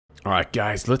Alright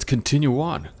guys, let's continue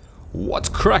on. What's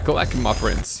crack-a-lackin', my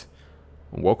friends?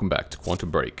 Welcome back to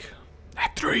Quantum Break.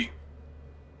 Act 3.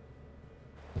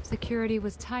 Security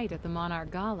was tight at the Monarch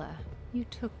Gala. You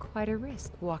took quite a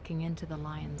risk walking into the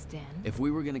Lion's Den. If we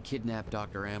were gonna kidnap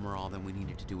Dr. Amaral, then we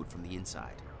needed to do it from the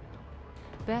inside.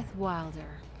 Beth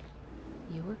Wilder.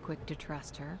 You were quick to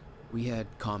trust her. We had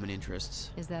common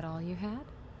interests. Is that all you had?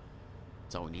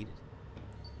 That's all we needed.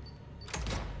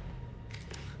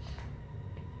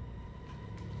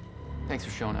 Thanks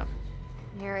for showing up.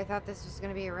 Here, I thought this was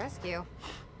gonna be a rescue.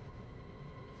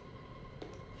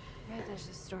 Right, there's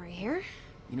a story here.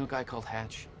 You know a guy called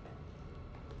Hatch?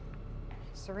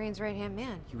 Serene's right-hand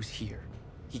man. He was here.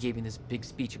 He gave me this big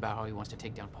speech about how he wants to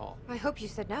take down Paul. I hope you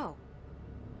said no.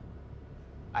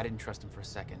 I didn't trust him for a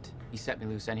second. He set me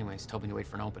loose anyways, told me to wait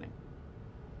for an opening.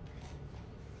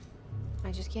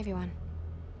 I just gave you one.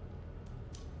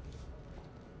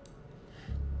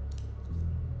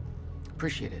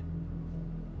 Appreciate it.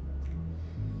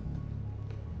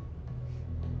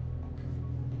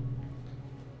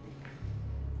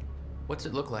 What's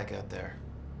it look like out there?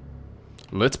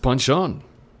 Let's punch on.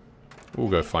 We'll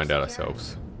go find out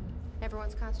ourselves.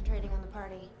 Everyone's concentrating on the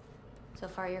party. So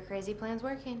far, your crazy plan's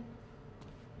working.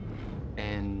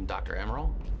 And Dr.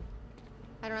 Amaral?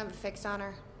 I don't have a fix on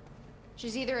her.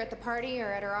 She's either at the party or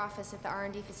at her office at the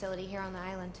R&D facility here on the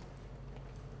island.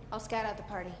 I'll scout out the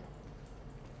party.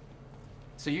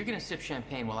 So you're gonna sip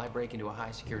champagne while I break into a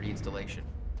high-security installation.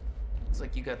 It's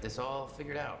like you got this all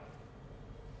figured out.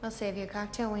 I'll save you a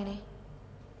cocktail, weenie.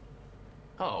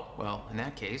 Oh, well, in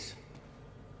that case...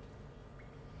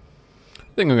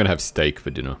 I think I'm gonna have steak for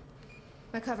dinner.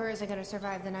 My cover isn't gonna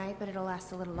survive the night, but it'll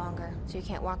last a little longer, so you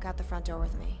can't walk out the front door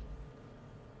with me.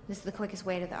 This is the quickest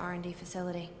way to the R&D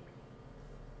facility.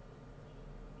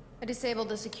 I disabled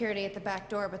the security at the back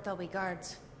door, but there'll be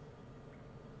guards.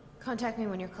 Contact me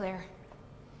when you're clear.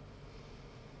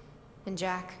 And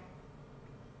Jack,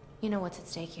 you know what's at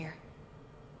stake here.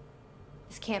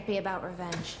 This can't be about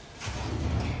revenge.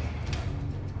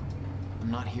 I'm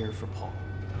not here for Paul.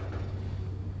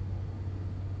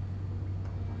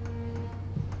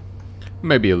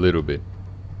 Maybe a little bit.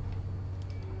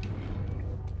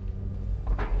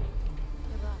 Good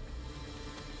luck.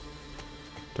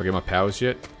 Do I get my powers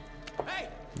yet? Hey!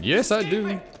 Yes, I do.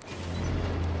 Steven!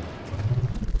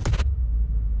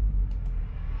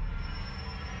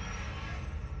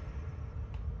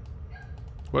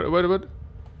 What?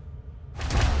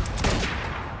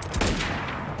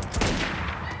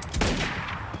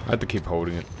 I had to keep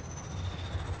holding it.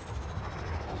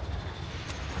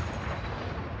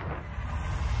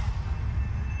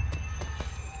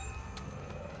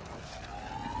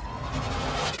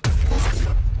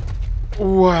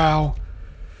 Wow.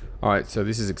 Alright, so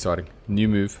this is exciting. New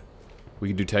move. We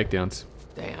can do takedowns.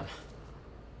 Damn.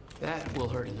 That will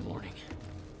hurt in the morning.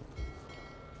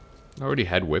 I already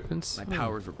had weapons. My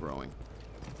powers were growing.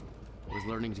 I was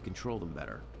learning to control them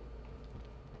better.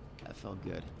 That felt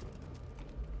good.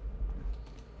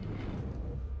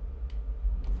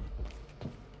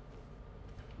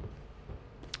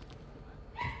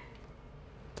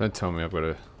 Don't tell me I've got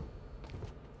to...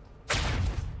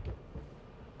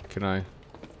 Can I...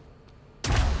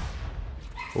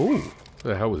 Ooh, what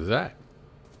the hell was that?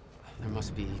 There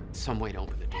must be some way to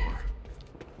open the door.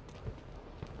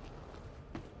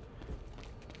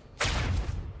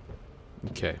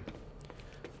 Okay.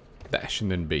 Dash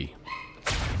and then B.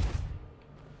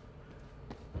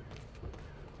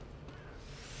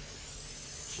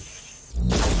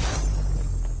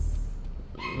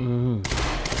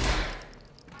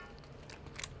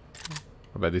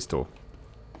 What about this door?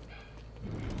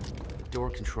 The door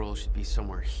control should be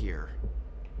somewhere here.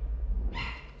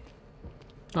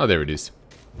 Oh, there it is.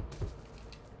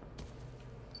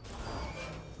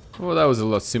 Well, that was a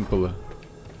lot simpler.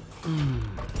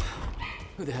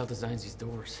 Who the hell designs these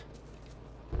doors?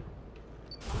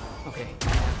 Okay, I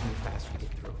have to move faster to get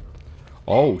through.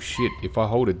 Oh shit, if I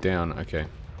hold it down, okay.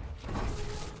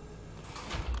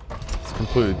 It's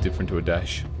completely different to a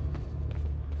dash.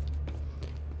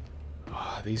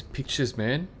 Oh, these pictures,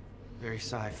 man. Very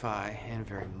sci-fi and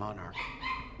very Monarch.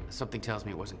 Something tells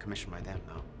me it wasn't commissioned by them,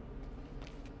 though.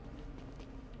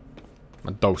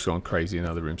 My dog's gone crazy in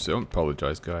the other room, so I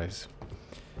apologize, guys.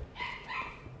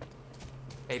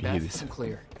 Hey, You hear Beth, this? I'm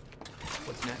clear.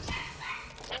 What's next?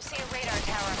 I see a radar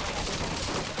tower.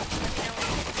 Let me know when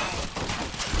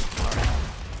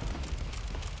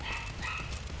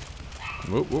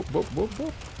Whoop, whoop, whoop, whoop,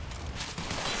 whoop.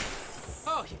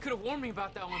 Oh, you could have warned me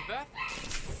about that one, Beth.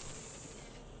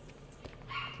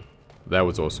 That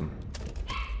was awesome.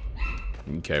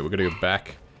 Okay, we're gonna go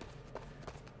back.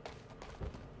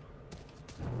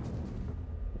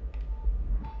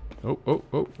 Oh, oh,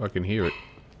 oh, I can hear it.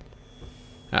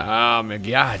 Oh my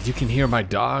god, you can hear my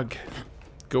dog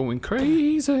going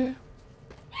crazy.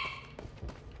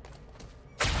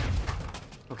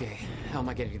 Okay, how am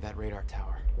I getting to that radar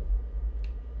tower?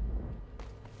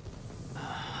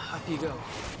 Up you go.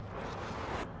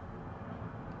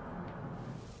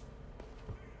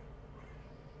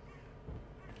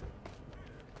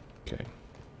 Okay.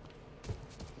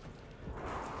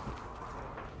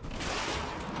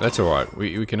 That's alright.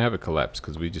 We can have it collapse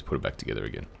because we just put it back together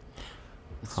again.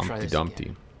 Let's try Humpty this Dumpty.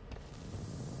 again.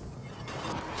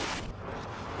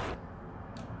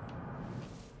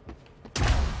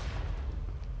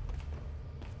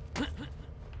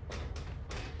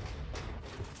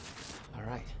 All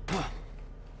right.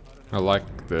 I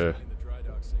like the...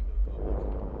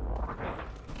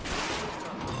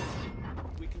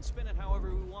 We can spin it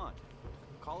however we want.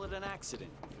 Call it an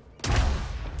accident.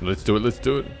 Let's do it, let's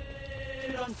do it.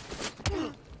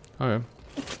 Okay.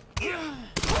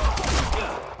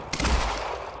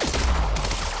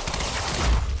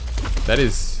 That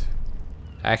is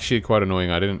actually quite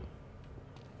annoying. I didn't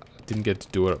get to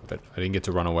do it, but I didn't get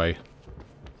to run away.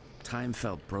 Time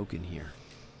felt broken here.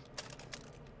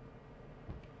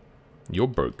 You're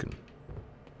broken.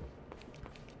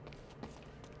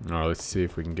 Alright, let's see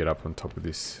if we can get up on top of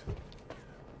this.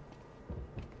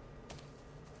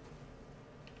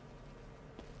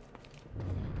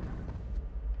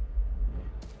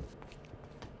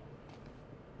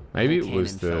 Maybe it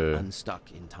was Cannon felt the...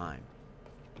 unstuck in time.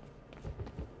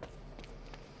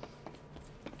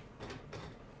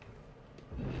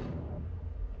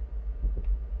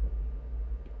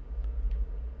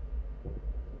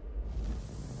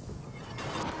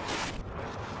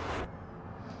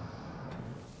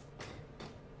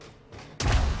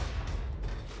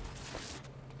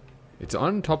 It's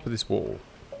on top of this wall.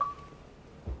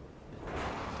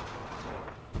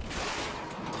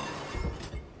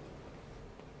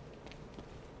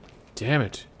 Damn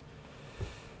it.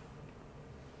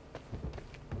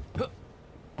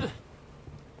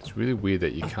 It's really weird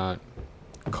that you can't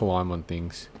climb on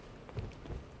things.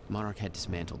 Monarch had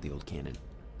dismantled the old cannon.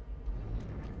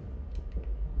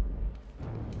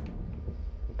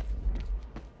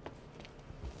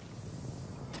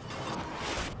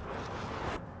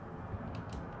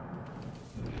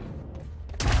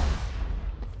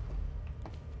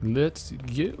 Let's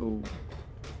go.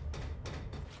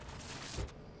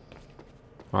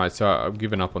 Alright, so I've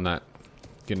given up on that.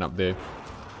 Getting up there.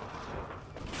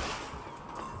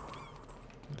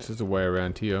 This is the way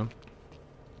around here.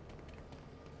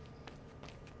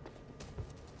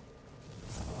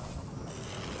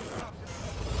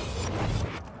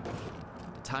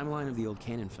 The timeline of the old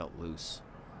cannon felt loose.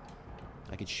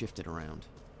 I could shift it around.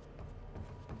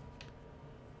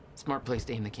 Smart place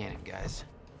to aim the cannon, guys.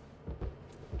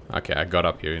 Okay, I got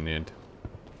up here in the end.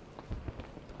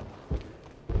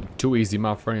 Too easy,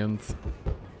 my friends.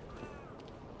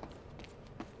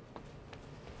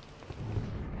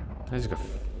 I just got...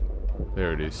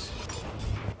 There it is.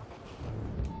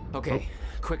 Okay,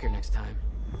 quicker next time.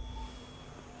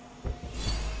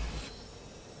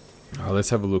 Oh, let's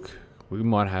have a look. We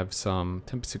might have some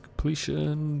 10%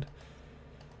 completion.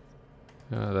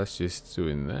 That's just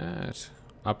doing that.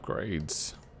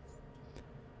 Upgrades.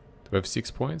 Do we have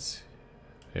 6 points?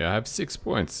 Yeah, I have 6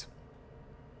 points.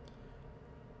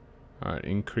 Alright,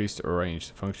 increased range.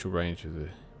 The functional range of the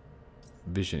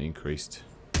vision increased.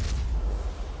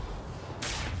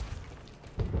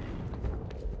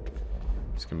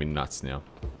 It's gonna be nuts now.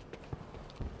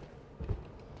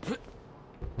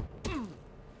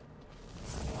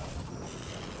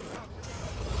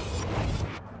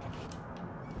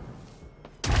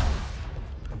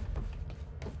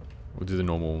 We'll do the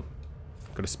normal.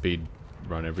 Gotta speed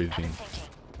run everything. I've been thinking.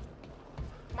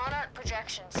 Monarch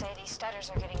projections say these stutters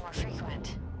are getting more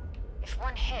frequent. If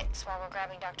one hits while we're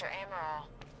grabbing Dr. Amaral...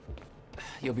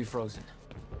 You'll be frozen.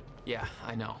 Yeah,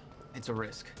 I know. It's a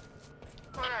risk.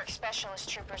 Monarch specialist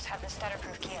troopers have the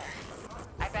stutter-proof gear.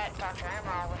 I bet Dr.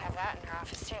 Amaral would have that in her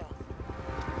office too.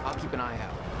 I'll keep an eye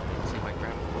out. See if I can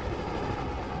grab it for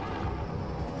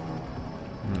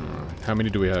you. How many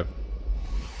do we have?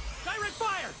 Direct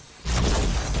fire!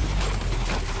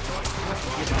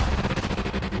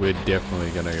 We're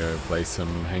definitely gonna go play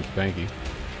some hanky panky.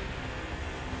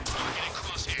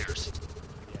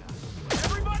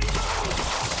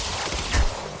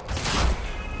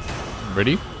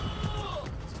 Ready?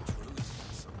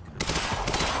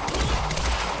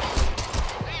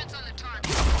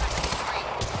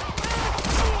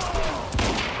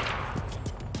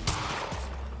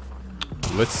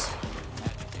 Let's...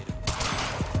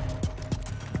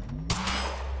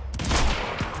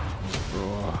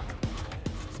 Oh.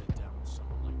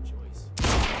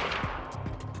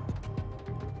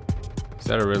 Is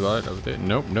that a red light over there?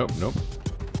 Nope, nope, nope.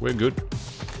 We're good.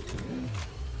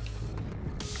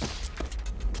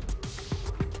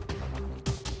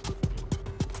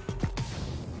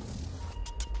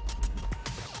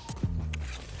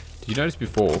 Did you notice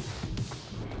before?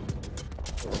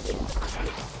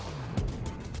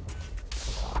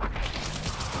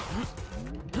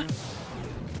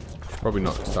 Probably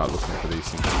not start looking for these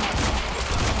things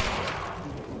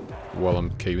while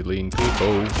I'm killing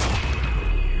people.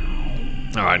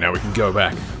 Alright, now we can go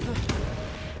back.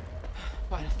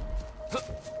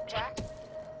 Jack,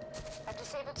 I've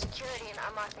disabled security and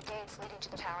unlocked the gates leading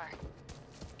to the tower.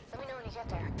 Let me know when you get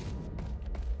there.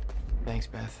 Thanks,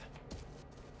 Beth.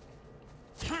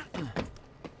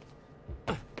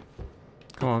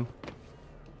 Come on.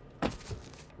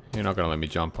 You're not gonna let me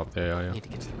jump up there, are you? Need to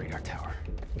get to the radar tower.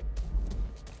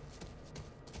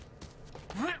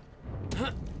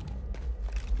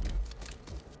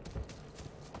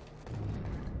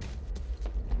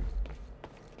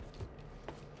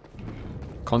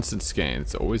 Constant scan,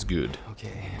 it's always good.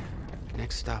 Okay.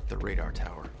 Next stop, the radar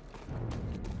tower.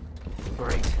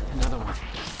 Great, another one.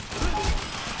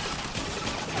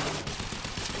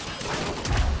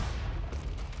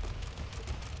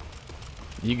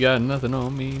 You got nothing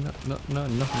on me, nothing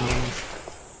on me.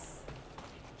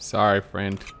 Sorry,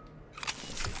 friend.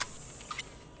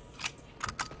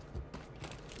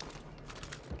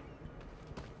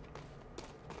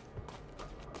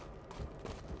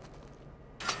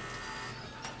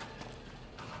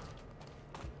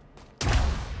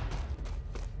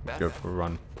 Beth, Go for a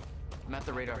run. I'm at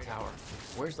the radar tower.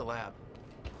 Where's the lab?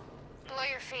 Below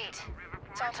your feet.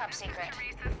 It's all top secret.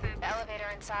 The elevator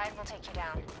inside will take you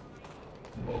down.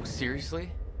 Oh, seriously?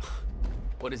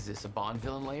 What is this, a Bond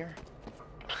villain lair?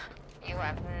 You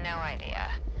have no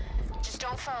idea. Just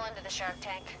don't fall into the shark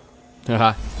tank.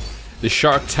 Haha. The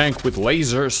shark tank with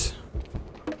lasers.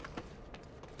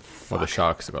 Well, the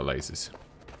sharks have got lasers.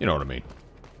 You know what I mean.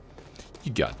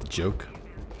 You got the joke.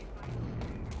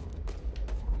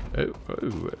 Oh,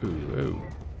 oh, oh, oh.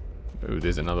 Oh,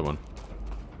 there's another one.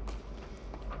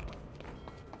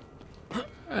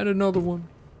 And another one.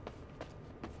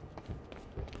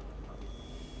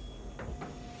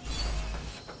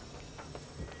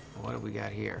 What do we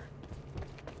got here?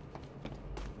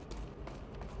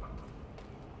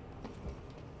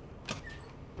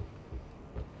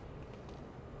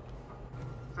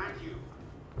 Thank you.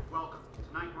 Welcome.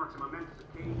 Tonight marks a momentous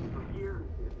occasion for years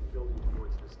we have been building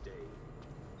towards this day.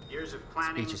 Years of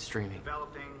planning, Speech is streaming.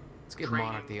 developing, Let's give training.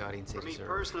 Monarch the audience they For me deserve.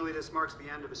 personally, this marks the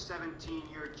end of a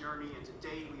 17-year journey, and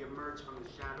today we emerge from the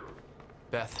shadow.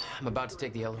 Beth, I'm about to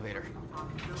take the elevator.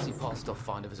 See Paul's still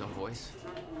fond of his own voice?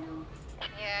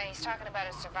 Yeah, he's talking about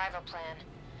his survival plan.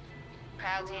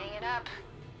 Crowd's eating it up.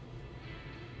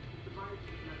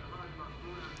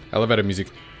 Elevator music.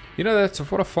 You know, that's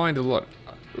what I find a lot.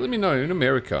 Let me know, in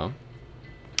America,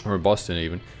 or in Boston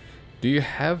even, do you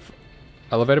have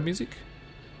elevator music?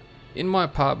 In my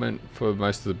apartment, for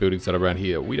most of the buildings that are around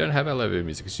here, we don't have elevator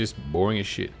music. It's just boring as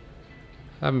shit.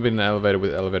 I haven't been in an elevator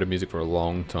with elevator music for a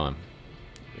long time.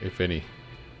 If any.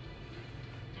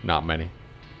 Not many.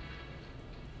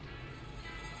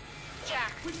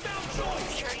 Jack, the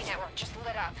security network just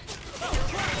lit up.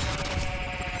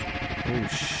 Oh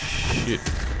shit.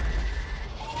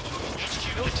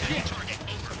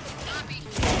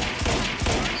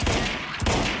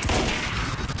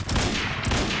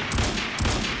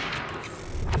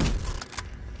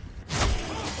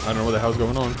 I don't know what the hell's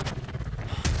going on.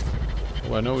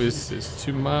 All I know is there's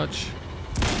too much.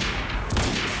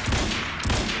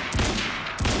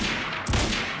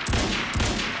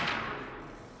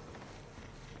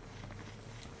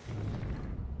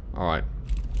 Alright.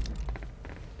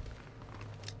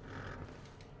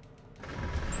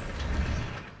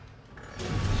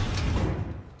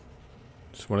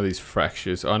 Just one of these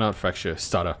fractures. Oh, not fracture,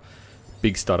 stutter.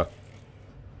 Big stutter.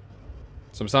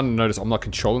 So I'm starting to notice I'm not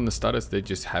controlling the stutters, they're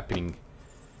just happening.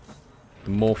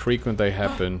 The more frequent they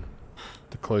happen,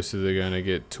 the closer they're going to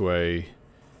get to a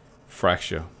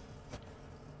fracture.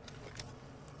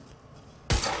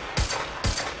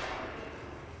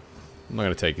 I'm not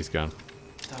going to take his gun.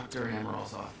 Dr.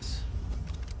 Amaril's office.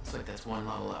 Looks like that's one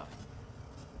level up.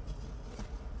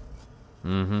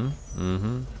 Mm-hmm.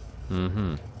 Mm-hmm.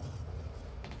 Mm-hmm.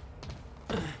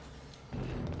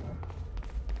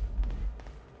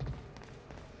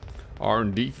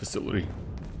 R&D facility.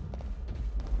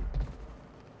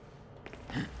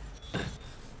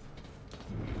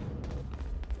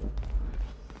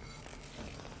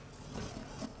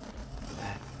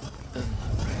 That doesn't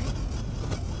look right.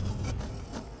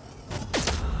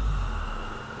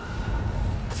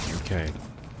 Okay.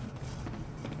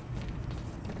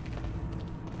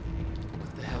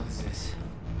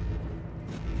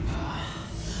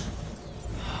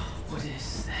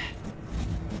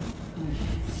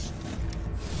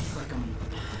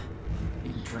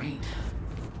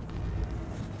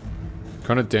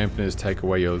 Chronic dampeners take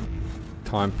away your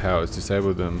time powers.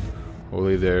 Disable them or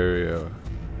leave the area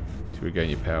to regain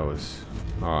your powers.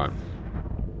 Alright.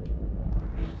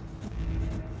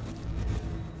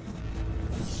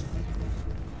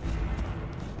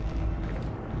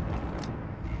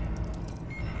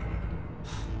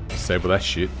 Disable that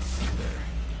shit.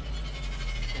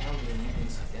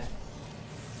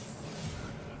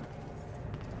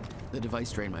 The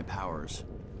device drained my powers.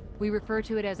 We refer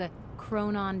to it as a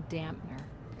chronon dampener.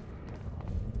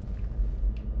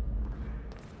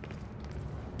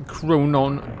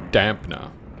 Chronon dampener.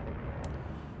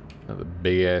 Another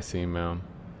big ass email.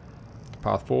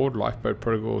 Path forward, lifeboat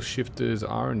protocol, shifters,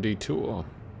 R&D tour.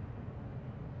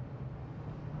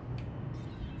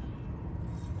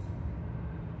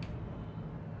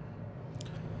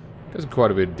 There's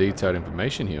quite a bit of detailed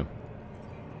information here.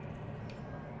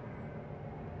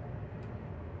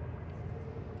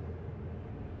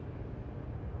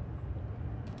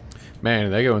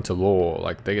 Man, they go into lore,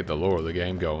 like they get the lore of the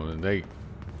game going, and they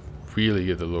really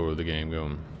get the lore of the game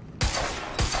going.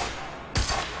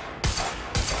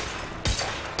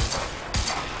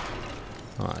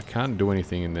 Oh, I can't do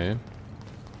anything in there.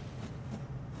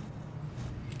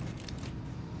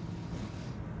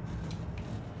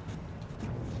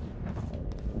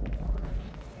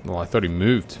 Well, I thought he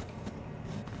moved.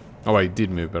 Oh, he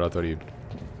did move, but I thought he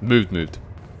moved.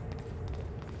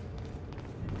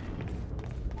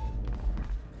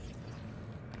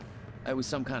 It was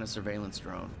some kind of surveillance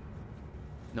drone.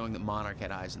 Knowing that Monarch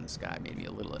had eyes in the sky made me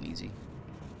a little uneasy.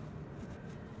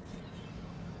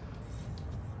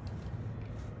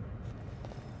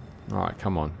 Alright,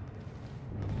 come on.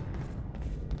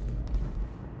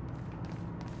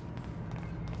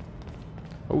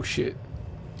 Oh shit.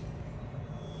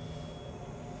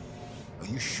 Are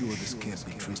you sure this can't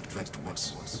be traced back to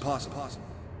us? Impossible.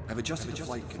 I've adjusted the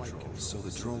flight controls so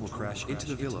the drone will crash into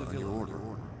the villa on your order.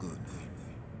 Good.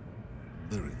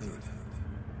 Very good.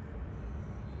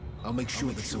 I'll make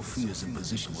sure that Sophia's in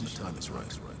position when the time is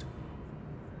right.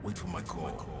 Wait for my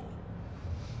call.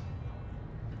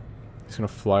 He's gonna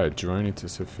fly a drone into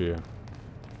Sophia.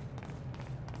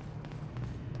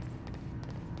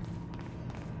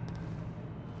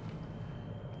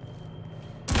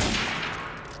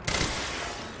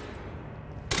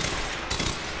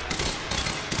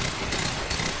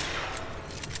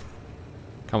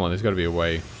 Come on, there's gotta be a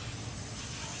way.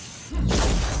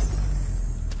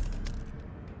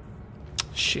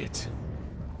 Shit.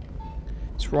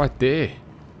 It's right there.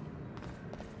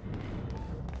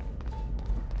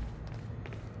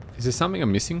 Is there something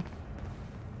I'm missing?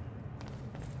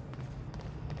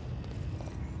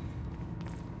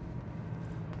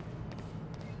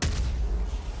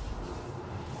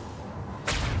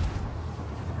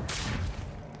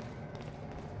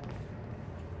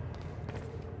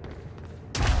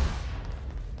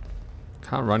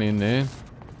 Can't run in there.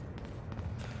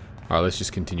 Alright, let's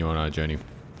just continue on our journey.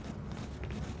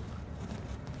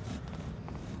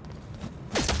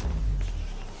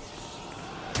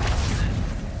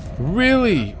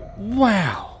 Really?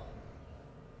 Wow.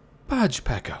 Barge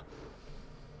packer.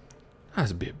 That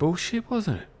was a bit bullshit,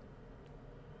 wasn't it?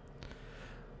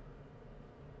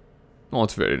 Oh,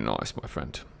 it's very nice, my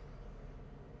friend.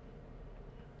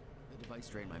 The device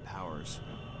drained my powers.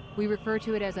 We refer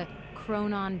to it as a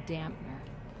chronon dampener.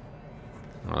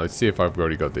 Alright, let's see if I've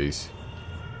already got these.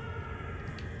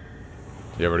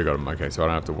 Yeah, I've already got them. Okay, so I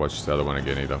don't have to watch the other one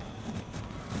again either.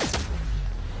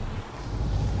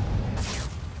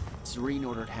 Serene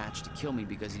ordered Hatch to kill me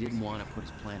because he didn't want to put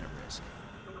his plan at risk.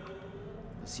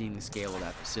 But seeing the scale of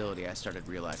that facility, I started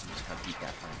realizing just how deep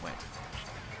that plan went.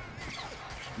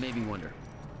 It made me wonder.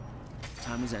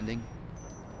 Time was ending.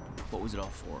 What was it all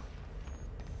for?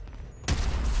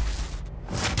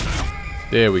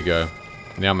 There we go.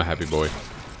 Now I'm a happy boy.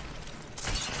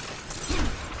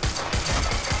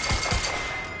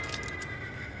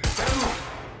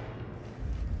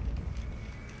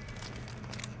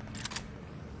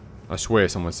 I swear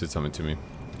someone said something to me.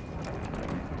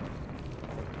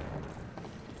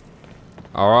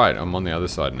 Alright, I'm on the other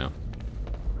side now.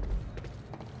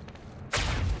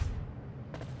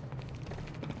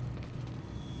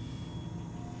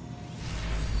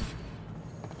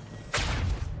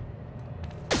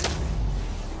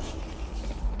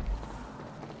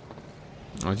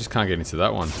 I just can't get into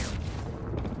that one.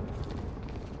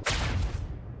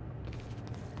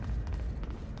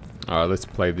 Alright, let's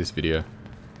play this video.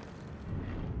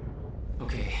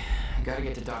 Okay, I gotta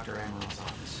get to Dr. Amaril's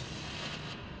office.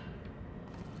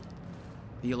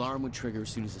 The alarm would trigger as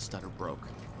soon as the stutter broke.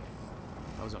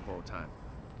 I was on borrowed time.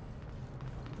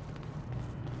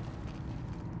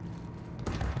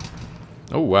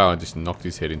 Oh wow, I just knocked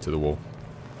his head into the wall.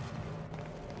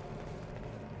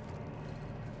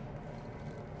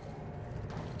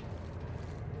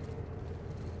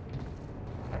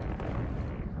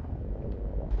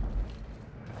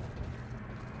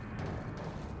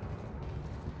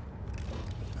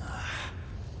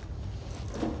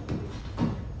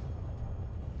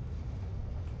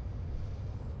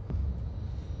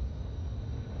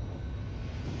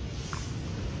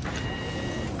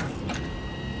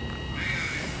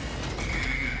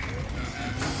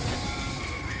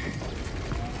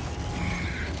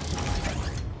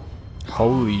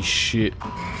 Holy shit. I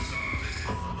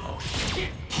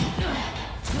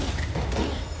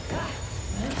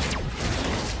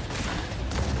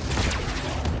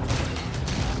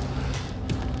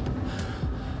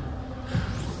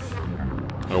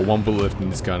got one bullet left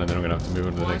in this gun and then I'm gonna have to move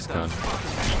on to the next gun.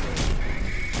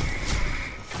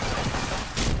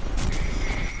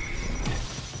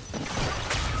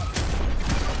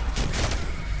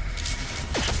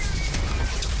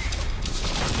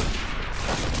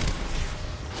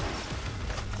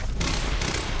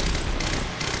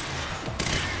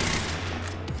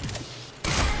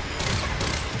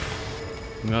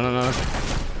 No, no, no. I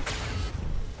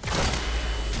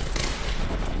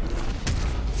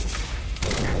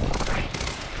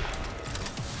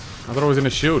thought I was in a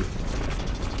shield.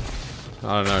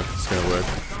 I don't know if it's gonna work.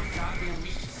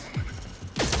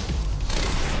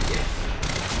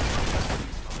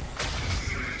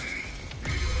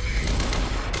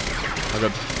 I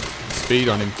got speed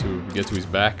on him to get to his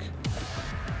back.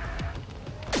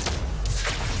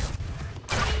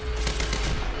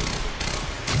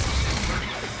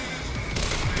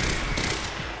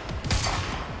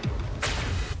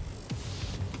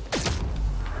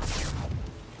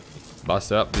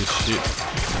 Bust up this shit.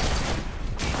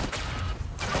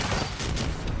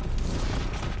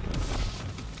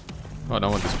 Oh, I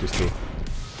don't want this pistol.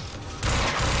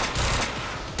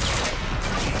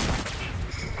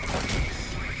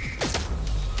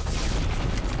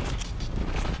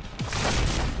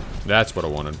 That's what I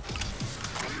wanted.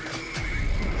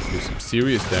 Do some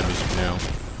serious damage now.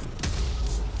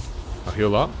 I'll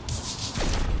heal up.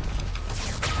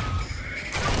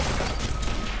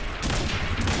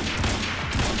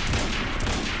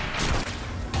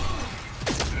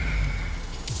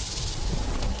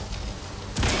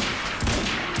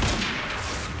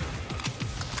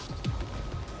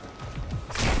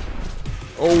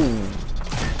 Oh.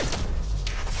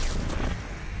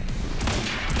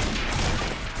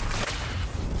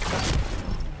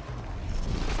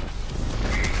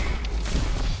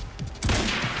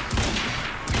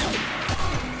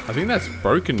 I think that's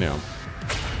broken now.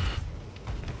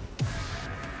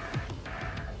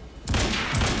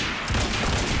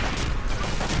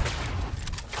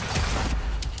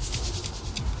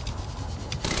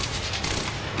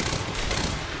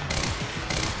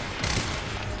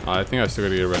 I think I still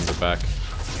gotta get around the back.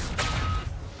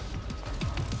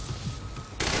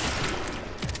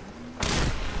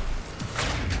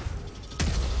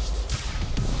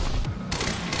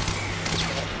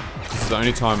 This is the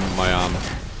only time my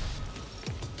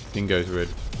thing goes red.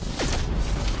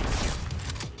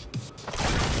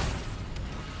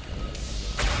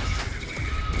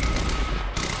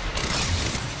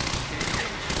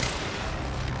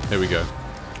 There we go.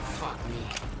 Fuck me.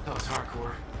 That was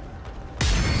hardcore.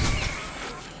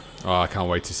 Oh, I can't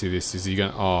wait to see this. Is he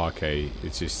gonna... Oh, okay.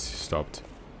 It's just stopped.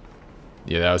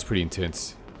 Yeah, that was pretty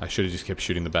intense. I should have just kept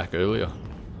shooting the back earlier.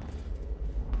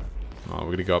 Oh,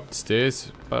 we're gonna go up the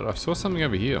stairs. But I saw something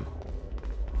over here.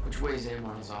 Which way is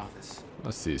Amron's office?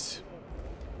 What's this?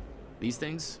 These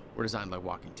things were designed by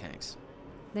walking tanks.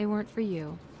 They weren't for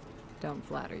you. Don't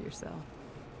flatter yourself.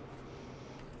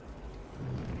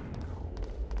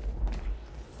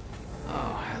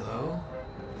 Oh, hello?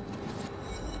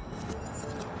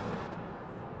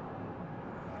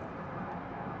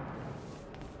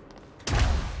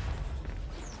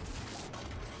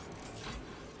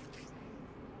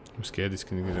 I'm scared this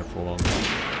thing's gonna fall on.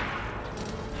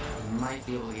 Might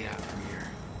be able to get out from here.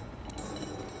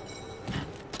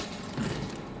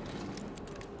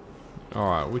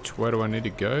 Alright, which way do I need to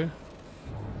go?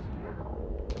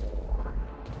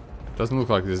 Doesn't look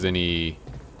like there's any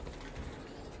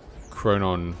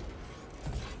Chronon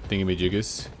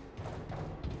thingamajiggers.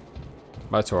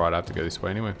 But it's alright, I have to go this way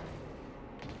anyway.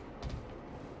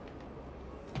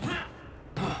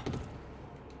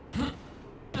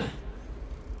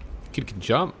 Kid can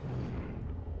jump.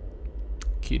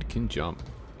 Kid can jump.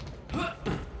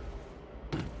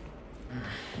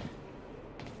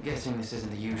 Guessing this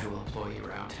isn't the usual employee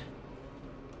route.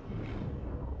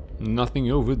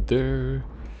 Nothing over there.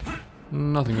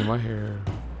 Nothing in my hair.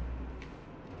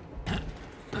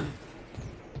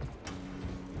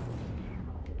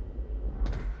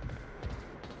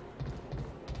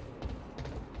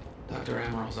 Dr.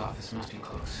 Amaril's office must be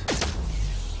close.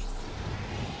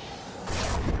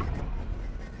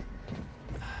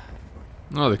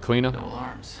 Oh, the cleaner. No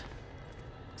alarms.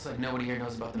 Looks like nobody here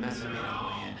knows about the mess I made on the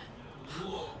way in.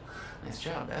 Nice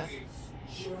job, Beth.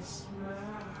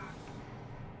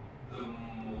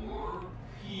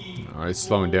 Alright, it's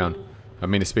slowing down. I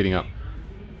mean, it's speeding up.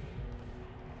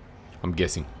 I'm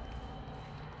guessing.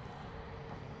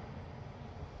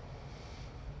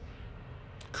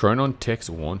 Chronon Tech's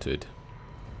wanted.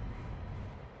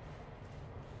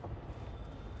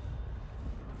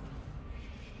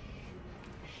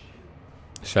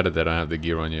 Shattered that I don't have the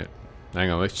gear on yet. Hang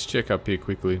on, let's check up here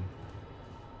quickly.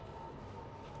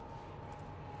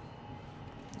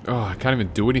 Oh, I can't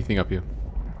even do anything up here.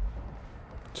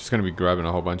 Just gonna be grabbing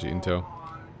a whole bunch of intel.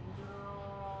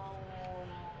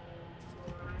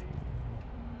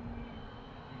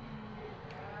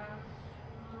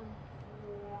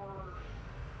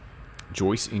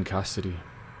 Joyce in custody.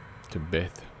 To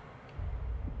Beth.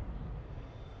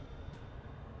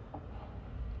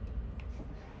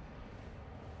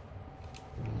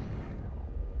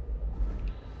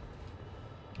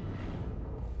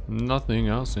 Nothing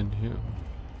else in here.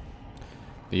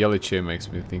 The yellow chair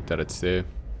makes me think that it's there.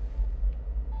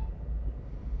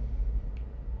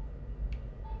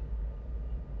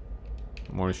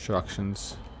 More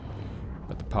instructions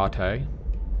at the party.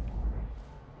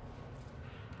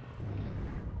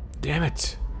 Damn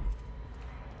it!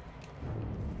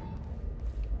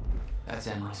 That's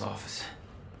Amaril's office.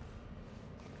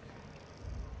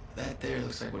 That there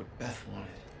looks like what Beth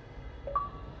wanted.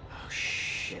 Oh,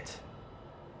 shit.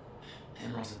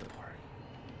 Amaril's at the party.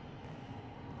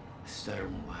 The stutter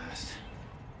won't last.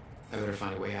 I better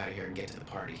find a way out of here and get to the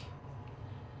party.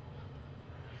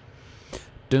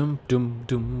 Dum dum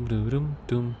dum dum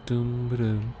dum dum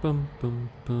dum bum bum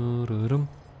bum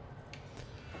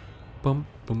bum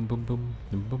bum bum bum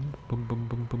bum bum bum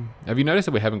bum bum. Have you noticed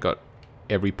that we haven't got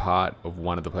every part of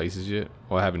one of the places yet?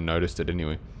 Or I haven't noticed it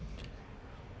anyway.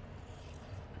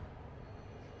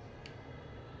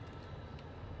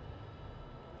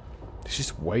 There's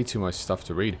just way too much stuff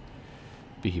to read.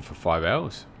 Be here for 5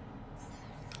 hours.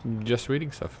 Just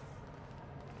reading stuff.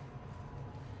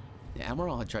 The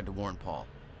Amaral had tried to warn Paul.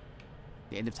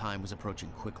 The end of time was approaching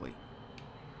quickly.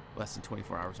 Less than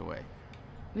 24 hours away.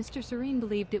 Mr. Serene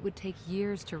believed it would take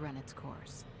years to run its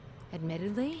course.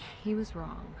 Admittedly, he was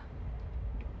wrong.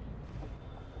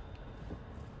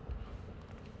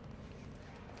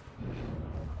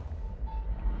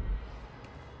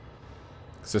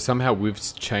 So somehow we've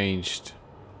changed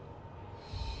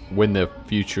when the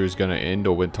future is going to end,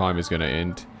 or when time is going to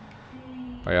end,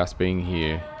 by us being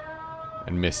here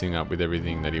and messing up with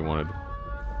everything that he wanted.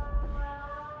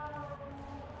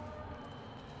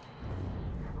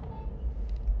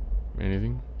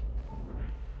 Anything?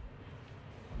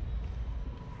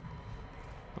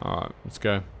 Alright, let's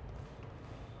go.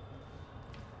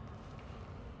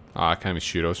 Ah, I can't even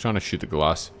shoot. I was trying to shoot the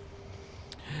glass.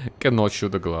 Cannot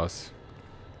shoot the glass.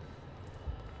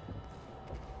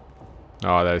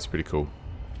 Oh, that is pretty cool.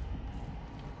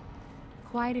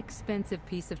 Quite expensive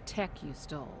piece of tech you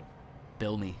stole.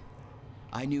 Bill me.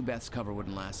 I knew Beth's cover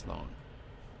wouldn't last long.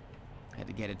 I had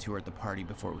to get it to her at the party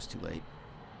before it was too late.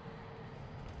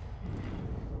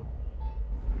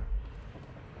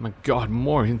 My god,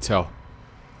 more intel.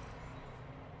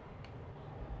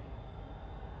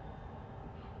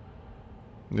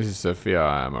 This is Sophia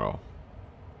Amaral.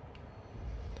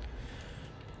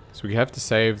 So we have to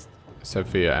save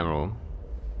Sophia Amaral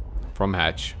from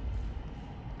Hatch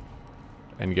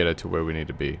and get her to where we need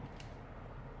to be.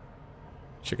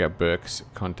 Check out Burke's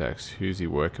contacts. Who's he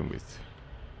working with?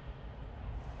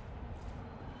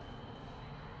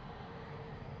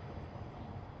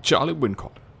 Charlie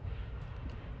Wincott.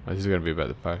 Oh, this is going to be about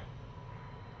the bow.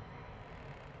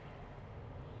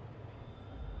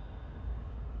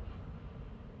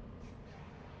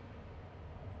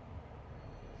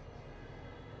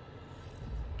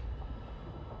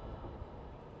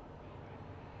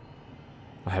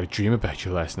 I had a dream about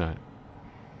you last night.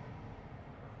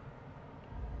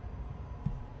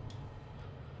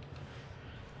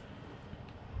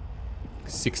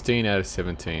 (16 out of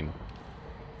 17).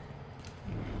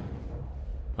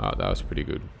 Oh, that was pretty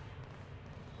good. Do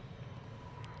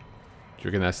you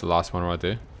reckon that's the last one right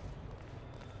there?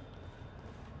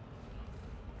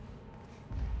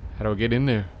 How do I get in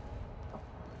there?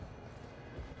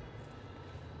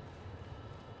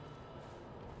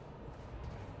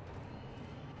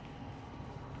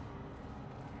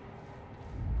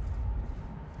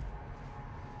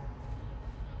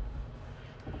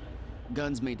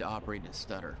 Guns made to operate in a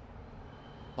stutter.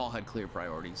 Paul had clear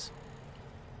priorities.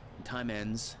 When time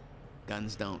ends,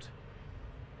 guns don't.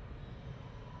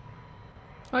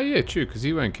 Oh yeah, true, because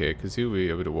he won't care, because he'll be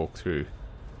able to walk through.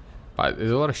 But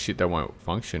there's a lot of shit that won't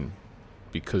function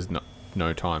because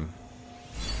no time.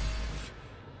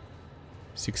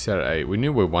 6 out of 8. We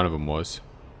knew where one of them was.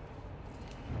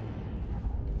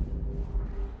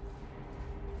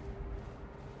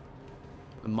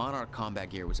 The Monarch combat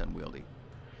gear was unwieldy.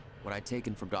 What I'd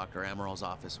taken from Dr. Amaral's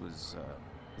office was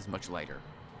much lighter.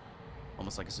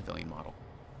 Almost like a civilian model.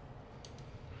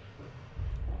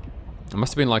 It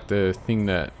must have been like the thing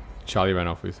that Charlie ran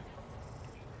off with.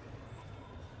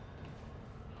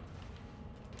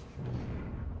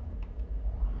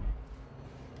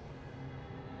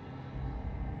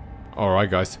 Alright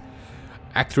guys,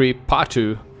 Act 3, Part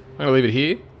 2. I'm going to leave it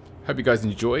here. Hope you guys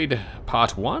enjoyed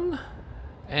Part 1.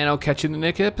 And I'll catch you in the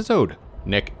next episode.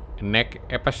 The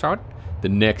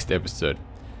next episode.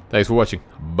 Thanks for watching.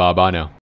 Bye bye now.